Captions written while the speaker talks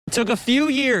Took a few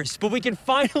years, but we can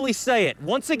finally say it.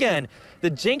 Once again, the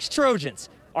Jenks Trojans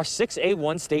are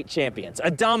 6A1 state champions. A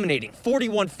dominating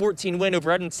 41-14 win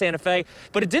over Edmond Santa Fe,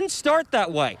 but it didn't start that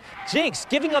way. Jenks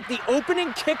giving up the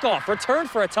opening kickoff, returned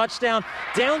for a touchdown,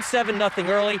 down 7-0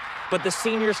 early, but the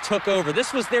seniors took over.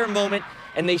 This was their moment,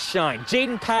 and they shined.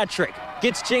 Jaden Patrick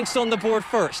gets Jenks on the board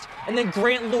first, and then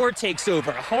Grant Lord takes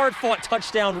over. A hard-fought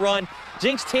touchdown run.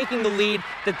 Jenks taking the lead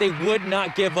that they would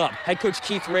not give up. Head coach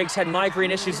Keith Riggs had migraine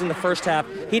issues in the first half.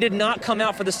 He did not come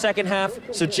out for the second half,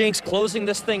 so Jenks closing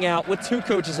this thing out with two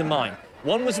coaches in mind.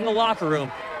 One was in the locker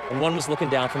room, and one was looking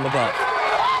down from above.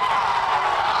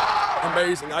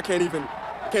 Amazing. I can't even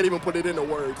put it into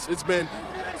words. It's been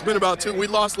about two. We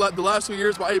lost the last 2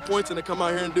 years by 8 points, and to come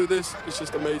out here and do this, it's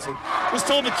just amazing. Just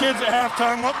told the kids at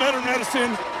halftime, what better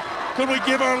medicine could we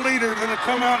give our leader than to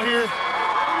come out here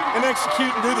and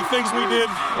execute and do the things we did.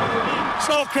 It's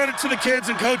all credit to the kids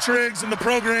and Coach Riggs and the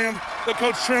program that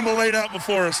Coach Trimble laid out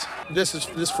before us. This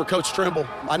is for Coach Trimble.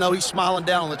 I know he's smiling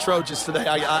down on the Trojans today.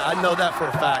 I know that for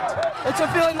a fact. It's a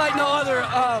feeling like no other.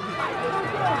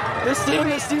 This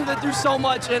team that do so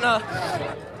much, and all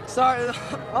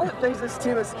the things this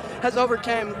team has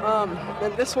overcame,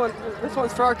 and this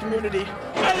one's for our community.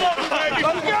 I love it, baby.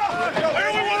 Let's go.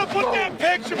 Where do we want to put that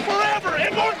picture forever?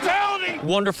 Immortality.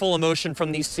 Wonderful emotion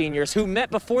from these seniors who met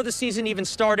before the season even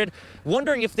started,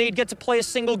 wondering if they'd get to play a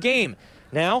single game.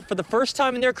 Now, for the first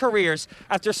time in their careers,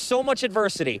 after so much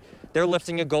adversity, they're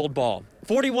lifting a gold ball.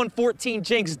 41-14,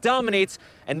 Jenks dominates,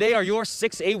 and they are your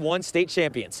 6A1 state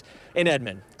champions. In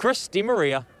Edmond, Chris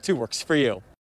DeMaria, 2 Works for You.